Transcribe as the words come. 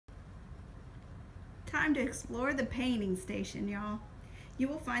Time to explore the painting station, y'all. You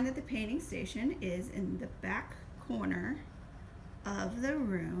will find that the painting station is in the back corner of the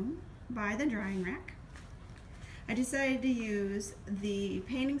room by the drying rack. I decided to use the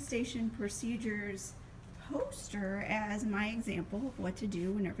painting station procedures poster as my example of what to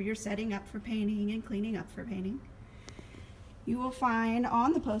do whenever you're setting up for painting and cleaning up for painting. You will find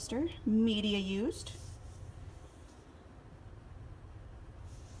on the poster media used,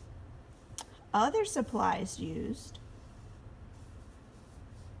 other supplies used,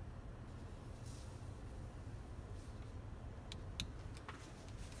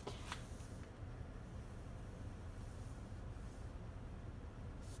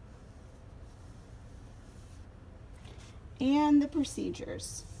 and the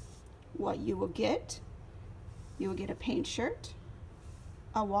procedures. What you will get a paint shirt,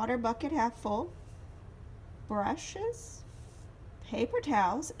 a water bucket half full, brushes, paper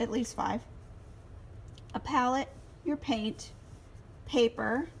towels, at least 5, a palette, your paint,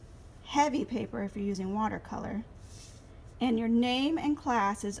 paper, heavy paper if you're using watercolor, and your name and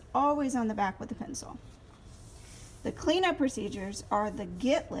class is always on the back with a pencil. The cleanup procedures are the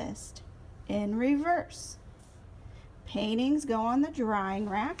get list in reverse. Paintings go on the drying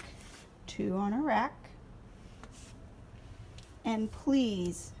rack, 2 on a rack, and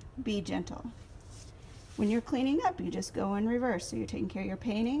please be gentle. When you're cleaning up, you just go in reverse. So you're taking care of your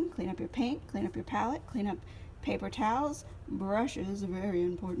painting, clean up your paint, clean up your palette, clean up paper towels, brushes, very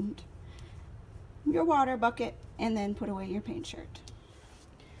important, your water bucket, and then put away your paint shirt.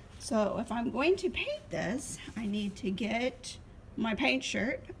 So if I'm going to paint this, I need to get my paint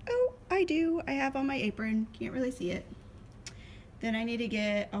shirt. Oh, I do. I have on my apron. Can't really see it. Then I need to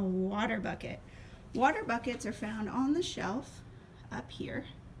get a water bucket. Water buckets are found on the shelf up here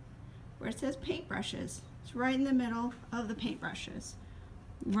where it says paintbrushes. It's right in the middle of the paintbrushes,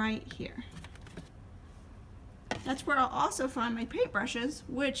 right here. That's where I'll also find my paintbrushes,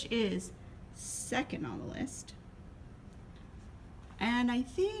 which is second on the list. And I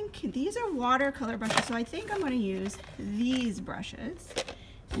think these are watercolor brushes, so I think I'm going to use these brushes.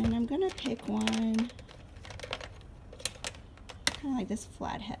 And I'm going to pick one kind of like this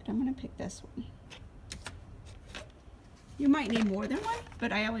flathead. I'm going to pick this one. You might need more than one,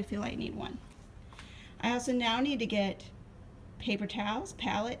 but I always feel I need one. I also now need to get paper towels,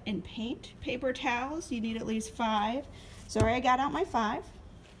 palette, and paint. Paper towels, you need at least 5. Sorry, I got out my 5.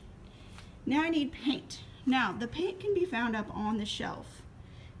 Now I need paint. Now, the paint can be found up on the shelf.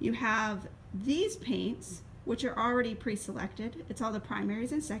 You have these paints, which are already pre-selected. It's all the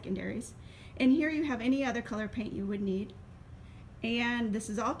primaries and secondaries. And here you have any other color paint you would need. And this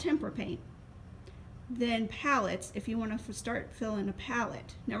is all tempera paint. Then palettes, if you want to start filling a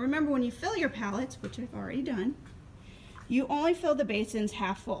palette. Now remember, when you fill your palettes, which I've already done, you only fill the basins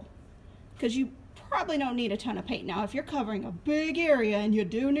half full, because you probably don't need a ton of paint. Now if you're covering a big area and you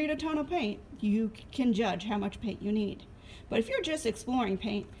do need a ton of paint, you can judge how much paint you need. But if you're just exploring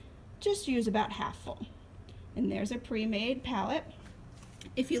paint, just use about half full. And there's a pre-made palette.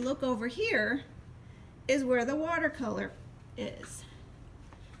 If you look over here is where the watercolor is.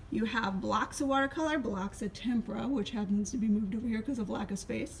 You have blocks of watercolor, blocks of tempera, which happens to be moved over here because of lack of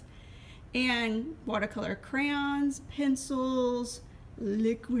space, and watercolor crayons, pencils,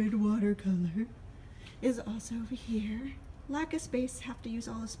 liquid watercolor is also over here. Lack of space, have to use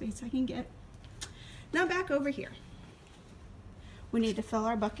all the space I can get. Now back over here. We need to fill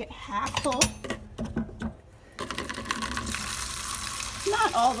our bucket half full.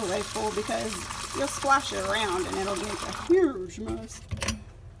 Not all the way full, because you'll splash it around and it'll make a huge mess.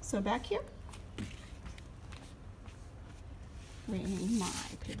 So back here, bring my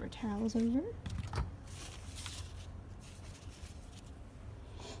paper towels over.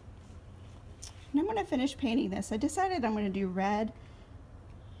 And I'm going to finish painting this. I decided I'm going to do red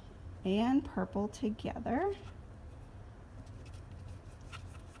and purple together.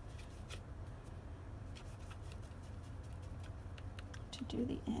 To do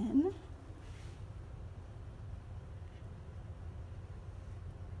the N.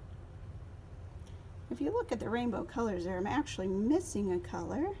 If you look at the rainbow colors there, I'm actually missing a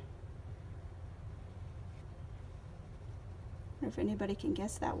color. Or if anybody can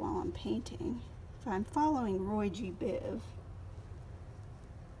guess that while I'm painting. If I'm following Roy G. Biv.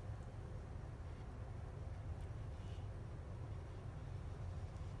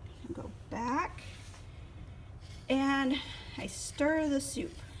 Go back and I stir the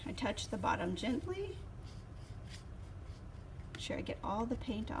soup. I touch the bottom gently. Make sure I get all the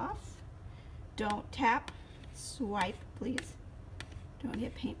paint off. Don't tap, swipe, please. Don't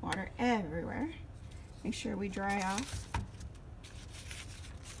get paint water everywhere. Make sure we dry off.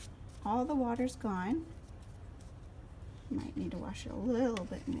 all the water's gone. Might need to wash it a little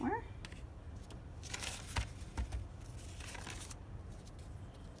bit more.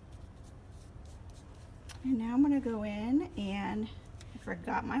 And now I'm going to go in, and I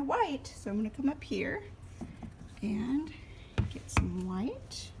forgot my white, so I'm going to come up here and get some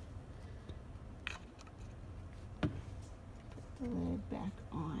white. Put the lid back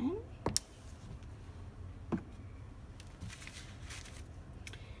on.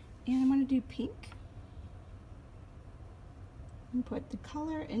 And I'm going to do pink. And put the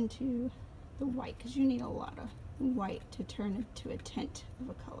color into the white, because you need a lot of white to turn into a tint of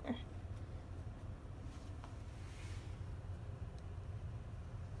a color.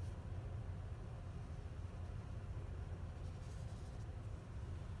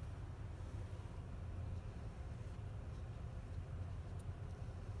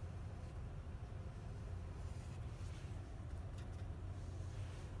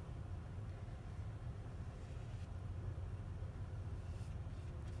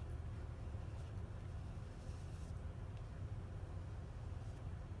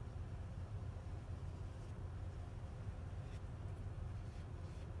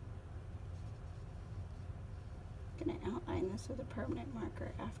 I'm going to outline this with a permanent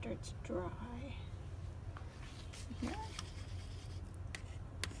marker after it's dry. Here.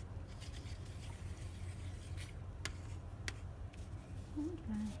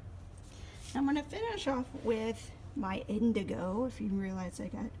 Okay. I'm going to finish off with my indigo. If you realize I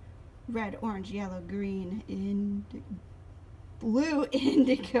got red, orange, yellow, green, blue,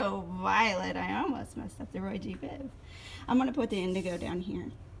 indigo, violet. I almost messed up the Roy G. Biv. I'm going to put the indigo down here.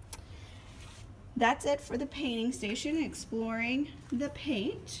 That's it for the painting station, exploring the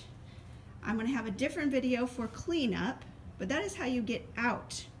paint. I'm going to have a different video for cleanup, but that is how you get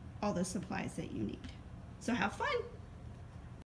out all the supplies that you need. So have fun!